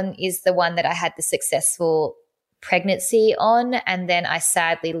 and that one is the one that I had the successful pregnancy on. And then I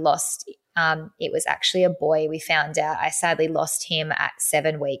sadly lost, it was actually a boy, we found out. I sadly lost him at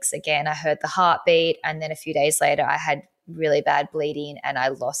 7 weeks. Again, I heard the heartbeat, and then a few days later I had really bad bleeding and I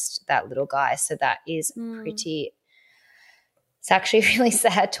lost that little guy. So that is pretty, it's actually really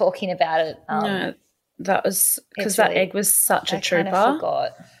sad talking about it. No, that was because that egg was such a trooper. I kind of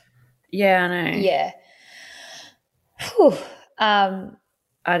forgot. Yeah, I know. Yeah. Whew.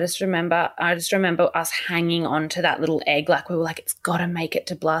 I just remember us hanging on to that little egg. Like we were like, it's got to make it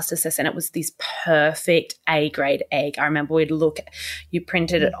to blastocyst. And it was this perfect A-grade egg. I remember you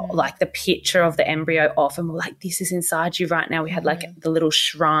printed it, like the picture of the embryo off, and we're like, this is inside you right now. We had like the little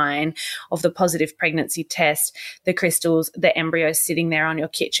shrine of the positive pregnancy test, the crystals, the embryo sitting there on your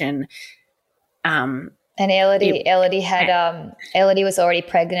kitchen. And Elodie was already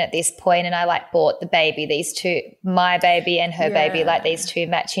pregnant at this point, and I like bought the baby, these two, my baby and her baby, like these two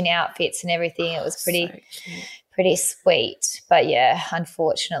matching outfits and everything. It was pretty sweet. But yeah,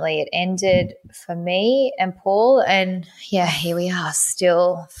 unfortunately it ended for me and Paul, and yeah, here we are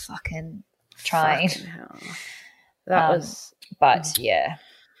still fucking trying. Fucking hell. That was but yeah.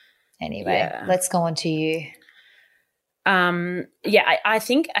 Anyway, let's go on to you. I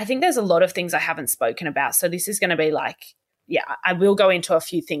think there's a lot of things I haven't spoken about. So this is going to be like, I will go into a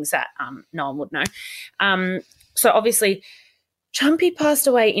few things that no one would know. So obviously Chumpy passed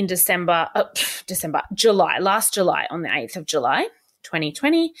away in last July, on the 8th of July,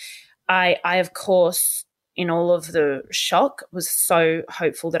 2020. I of course, in all of the shock, was so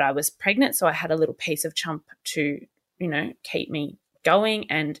hopeful that I was pregnant. So I had a little piece of Chump to, keep me going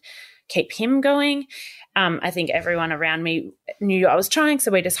and keep him going. I think everyone around me knew I was trying,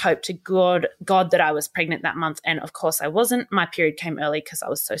 so we just hoped to God that I was pregnant that month, and of course I wasn't. My period came early because I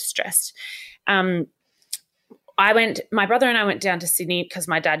was so stressed. My brother and I went down to Sydney because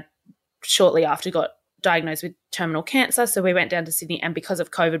my dad shortly after got diagnosed with terminal cancer, so we went down to Sydney, and because of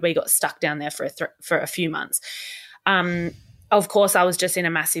COVID we got stuck down there for a few months. Of course I was just in a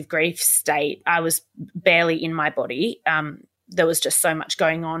massive grief state. I was barely in my body. There was just so much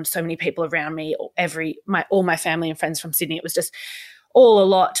going on, so many people around me, all my family and friends from Sydney. It was just all a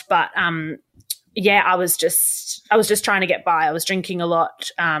lot. But I was just trying to get by. I was drinking a lot.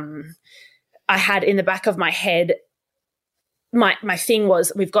 I had in the back of my head, my thing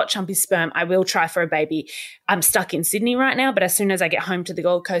was, we've got Chumpy's sperm. I will try for a baby. I'm stuck in Sydney right now, but as soon as I get home to the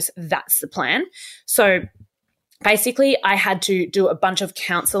Gold Coast, that's the plan. So basically I had to do a bunch of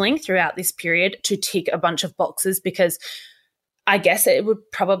counselling throughout this period to tick a bunch of boxes, because I guess it would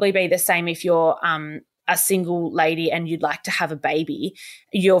probably be the same if you're a single lady and you'd like to have a baby.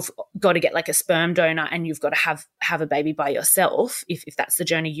 You've got to get like a sperm donor, and you've got to have a baby by yourself if that's the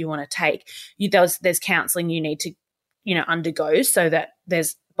journey you want to take. There's counselling you need to, undergo, so that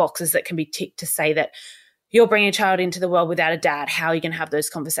there's boxes that can be ticked to say that you're bringing a child into the world without a dad. How are you going to have those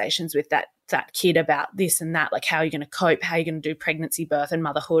conversations with that kid about this and that? Like, how are you going to cope? How are you going to do pregnancy, birth, and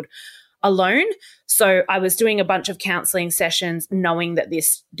motherhood alone? So I was doing a bunch of counselling sessions, knowing that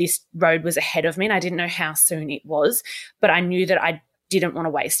this road was ahead of me, and I didn't know how soon it was, but I knew that I didn't want to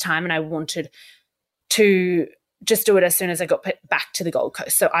waste time, and I wanted to just do it as soon as I got back to the Gold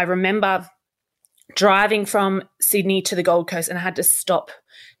Coast. So I remember driving from Sydney to the Gold Coast, and I had to stop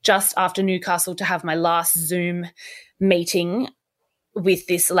just after Newcastle to have my last Zoom meeting with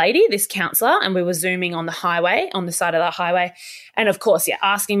this lady, this counsellor, and we were Zooming on the side of the highway. And of course,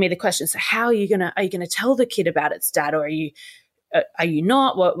 asking me the question, so how are you going to tell the kid about its dad, or are you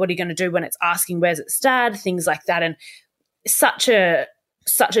not? What are you going to do when it's asking where's its dad? Things like that. And such a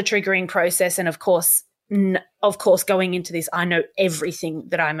triggering process. And of course, going into this, I know everything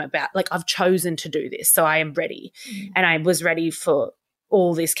that I'm about. Like, I've chosen to do this, so I am ready. And I was ready for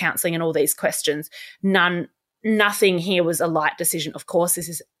all this counselling and all these questions. Nothing here was a light decision. Of course, this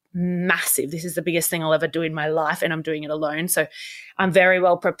is massive. This is the biggest thing I'll ever do in my life, and I'm doing it alone. So I'm very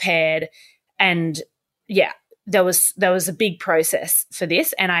well prepared. And there was a big process for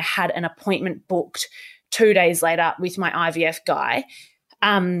this, and I had an appointment booked 2 days later with my IVF guy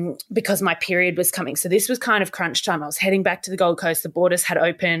because my period was coming. So this was kind of crunch time. I was heading back to the Gold Coast. The borders had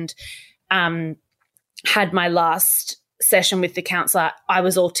opened, had my last session with the counsellor. I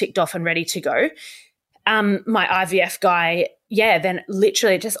was all ticked off and ready to go. My IVF guy, then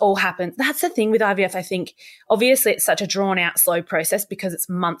literally it just all happened. That's the thing with IVF, I think. Obviously, it's such a drawn-out, slow process because it's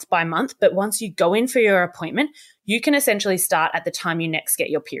month by month, but once you go in for your appointment, you can essentially start at the time you next get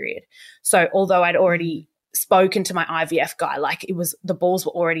your period. So although I'd already spoken to my IVF guy, like the balls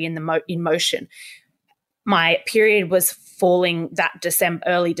were already in motion, my period was falling that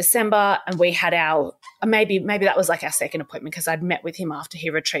early December, and we had our maybe that was like our second appointment, because I'd met with him after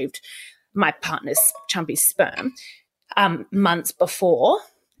he retrieved my partner's Chumpy's sperm months before.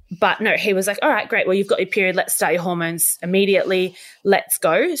 But no, he was like, all right, great. Well, you've got your period. Let's start your hormones immediately. Let's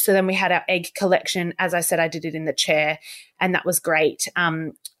go. So then we had our egg collection. As I said, I did it in the chair, and that was great.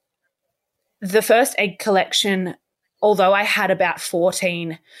 The first egg collection, although I had about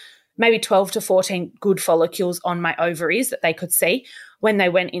 14, maybe 12 to 14 good follicles on my ovaries that they could see, when they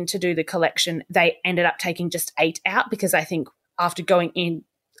went in to do the collection, they ended up taking just 8 out, because I think after going in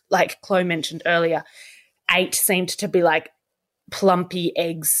like Chloe mentioned earlier, 8 seemed to be like plumpy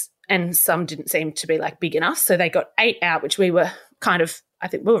eggs and some didn't seem to be like big enough. So they got 8 out, which we were kind of, I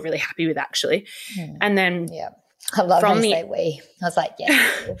think we were really happy with actually. And then I love when you say we. I was like,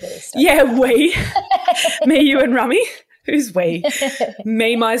 we. Me, you and Rummy. Who's we?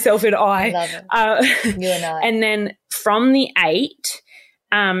 Me, myself and I. Love it. You and I. And then from the 8,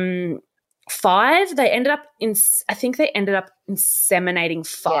 5, they ended up inseminating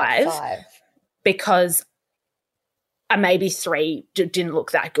 5, 5. because maybe 3 didn't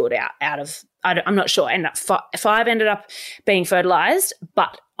look that good out of, I'm not sure. And 5 ended up being fertilized,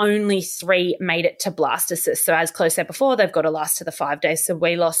 but only 3 made it to blastocyst. So as Chloe said before, they've got to last to the 5 days. So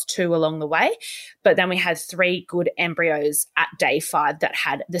we lost 2 along the way, but then we had 3 good embryos at day 5 that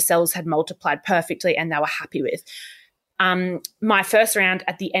the cells had multiplied perfectly and they were happy with. My first round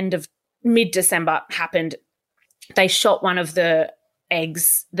at the end of mid-December happened. They shot one of the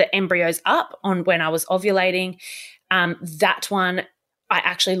embryos up on when I was ovulating. That one I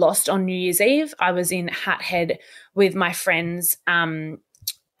actually lost on New Year's Eve. I was in Hat Head with my friends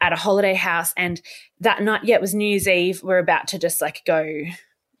at a holiday house, and that night, it was New Year's Eve. We're about to just like go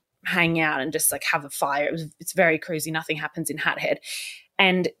hang out and just like have a fire. It's very cruisy. Nothing happens in Hat Head.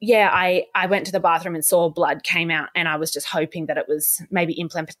 And I went to the bathroom and saw blood came out, and I was just hoping that it was maybe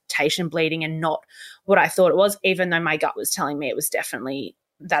implantation bleeding and not what I thought it was, even though my gut was telling me it was definitely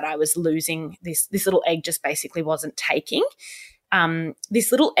that I was losing this little egg just basically wasn't taking.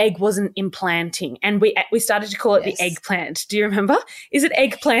 This little egg wasn't implanting, and we started to call it the eggplant. Do you remember? Is it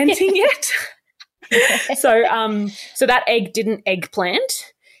eggplanting yet? So that egg didn't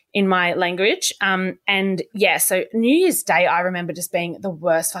eggplant in my language. So New Year's Day, I remember just being the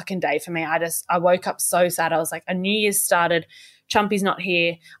worst fucking day for me. I woke up so sad. I was like, a New Year's started, Chumpy's not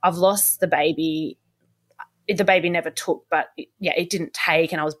here, I've lost the baby. The baby never took, but it didn't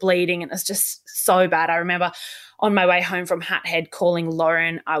take, and I was bleeding, and it was just so bad. I remember on my way home from Hat Head calling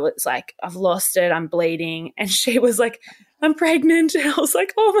Lauren. I was like, I've lost it, I'm bleeding. And she was like, I'm pregnant. And I was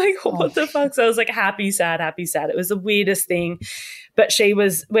like, oh my God, what the fuck? So I was like, happy, sad. It was the weirdest thing. But we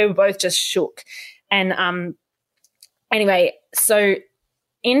were both just shook. And anyway, so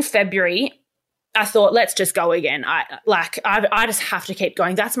in February, I thought, let's just go again. I just have to keep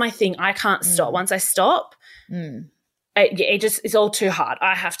going. That's my thing. I can't stop. Once I stop, it's all too hard.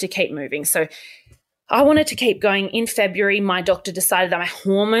 I have to keep moving. So I wanted to keep going. In February, my doctor decided that my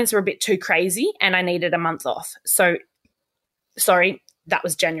hormones were a bit too crazy and I needed a month off. So, sorry, that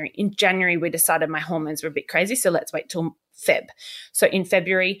was January. In January, we decided my hormones were a bit crazy, so let's wait till Feb. So in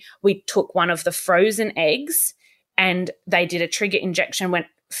February, we took one of the frozen eggs and they did a trigger injection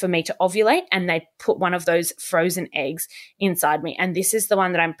for me to ovulate, and they put one of those frozen eggs inside me. And this is the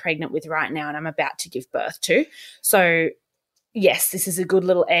one that I'm pregnant with right now and I'm about to give birth to. So yes, this is a good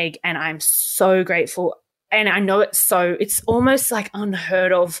little egg and I'm so grateful. And I know it's almost like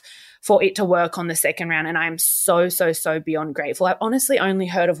unheard of for it to work on the second round. And I'm so, so, so beyond grateful. I've honestly only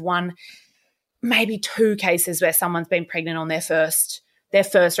heard of 1, maybe 2 cases where someone's been pregnant on their first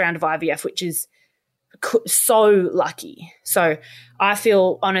round of IVF, which is so lucky. So I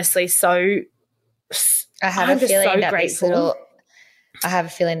feel honestly I'm just so grateful. I have a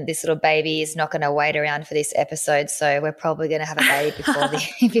feeling this little baby is not going to wait around for this episode, so we're probably going to have a baby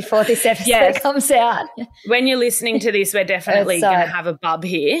before this episode comes out. When you're listening to this, we're definitely going to have a bub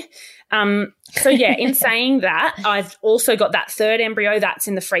here. In saying that, I've also got that 3rd embryo that's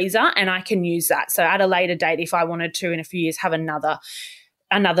in the freezer, and I can use that. So at a later date, if I wanted to in a few years have another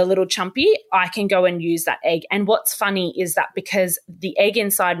little chumpy, I can go and use that egg. And what's funny is that because the egg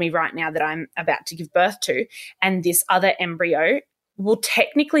inside me right now that I'm about to give birth to and this other embryo will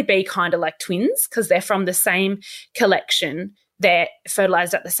technically be kind of like twins because they're from the same collection. They're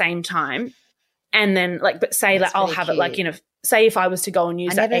fertilized at the same time. And then I'll have it like, say if I was to go and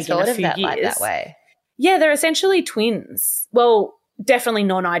use that egg in a few years. Like that way. Yeah, they're essentially twins. Well, definitely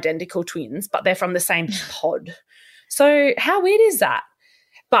non-identical twins, but they're from the same pod. So how weird is that?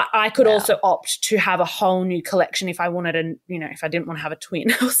 But I could also opt to have a whole new collection if I wanted if I didn't want to have a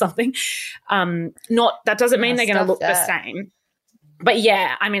twin or something. That doesn't mean they're going to look the same. But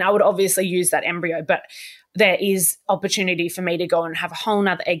yeah, I mean, I would obviously use that embryo, but there is opportunity for me to go and have a whole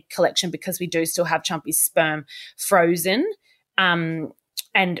nother egg collection because we do still have Chumpy's sperm frozen and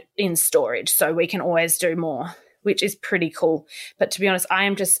in storage. So we can always do more, which is pretty cool. But to be honest, I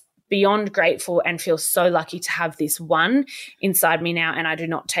am just beyond grateful and feel so lucky to have this one inside me now. And I do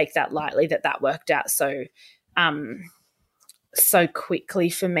not take that lightly that worked out so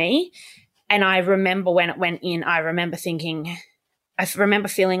quickly for me. And I remember when it went in, I remember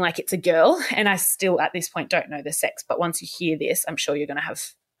feeling like it's a girl, and I still at this point don't know the sex, but once you hear this, I'm sure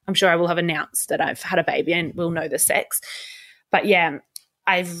I'm sure I will have announced that I've had a baby and we'll know the sex. But yeah,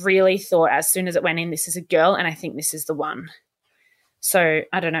 I really thought as soon as it went in, this is a girl, and I think this is the one. So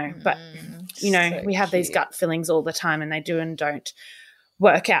I don't know, but you know, so we have these gut feelings all the time, and they do and don't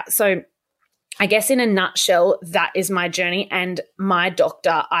work out. So I guess in a nutshell, that is my journey. And my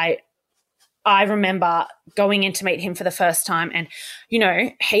doctor, I remember going in to meet him for the first time, and, you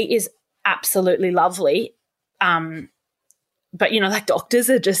know, he is absolutely lovely. But, you know, like doctors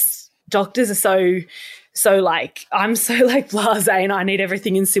are so like, I'm so like blasé and I need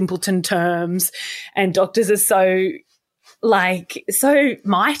everything in simpleton terms, and doctors are so like so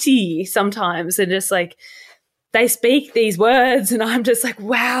mighty sometimes, and just like they speak these words and I'm just like,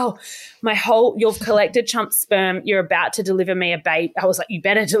 wow, you've collected chump sperm, you're about to deliver me a baby. I was like, you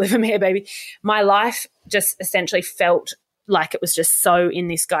better deliver me a baby. My life just essentially felt like it was just so in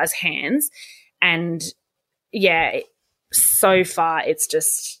this guy's hands. And yeah, so far it's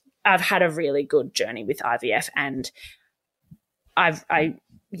just, I've had a really good journey with IVF, and I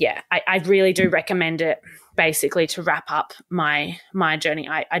really do recommend it. Basically, to wrap up my journey,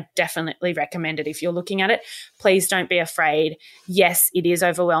 I definitely recommend it if you're looking at it. Please don't be afraid. Yes, it is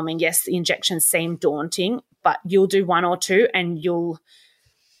overwhelming. Yes, the injections seem daunting, but you'll do one or two and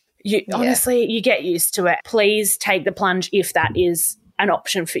honestly, you get used to it. Please take the plunge if that is an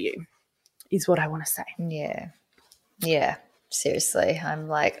option for you, is what I want to say. Yeah. Seriously, I'm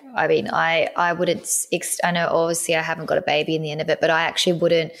like, I mean, I wouldn't, I know obviously I haven't got a baby in the end of it, but I actually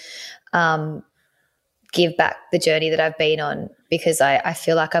wouldn't give back the journey that I've been on, because I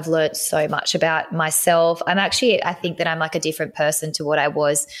feel like I've learned so much about myself. I think that I'm like a different person to what I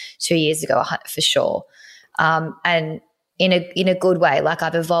was 2 years ago, for sure. And in a good way, like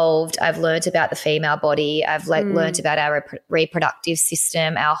I've evolved, I've learned about the female body, I've learned about our reproductive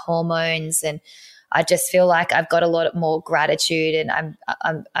system, our hormones, and I just feel like I've got a lot more gratitude, and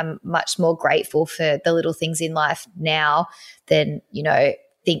I'm much more grateful for the little things in life now than, you know,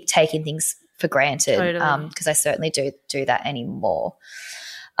 taking things for granted. Totally. Because I certainly do that anymore.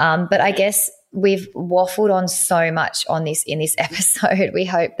 But I guess we've waffled on so much in this episode. We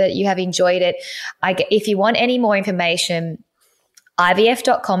hope that you have enjoyed it. If you want any more information,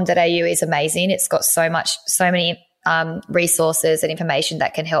 ivf.com.au is amazing. It's got so many resources and information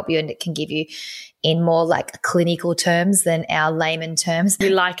that can help you, and it can give you in more like clinical terms than our layman terms. We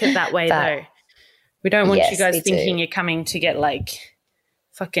like it that way though. We don't want you guys thinking you're coming to get like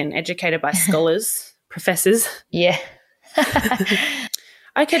fucking educated by scholars, professors. Yeah.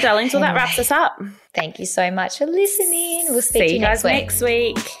 Okay, darlings. Well, that wraps us up. Thank you so much for listening. We'll speak to you guys next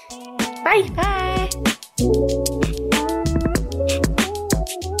week. Bye. Bye.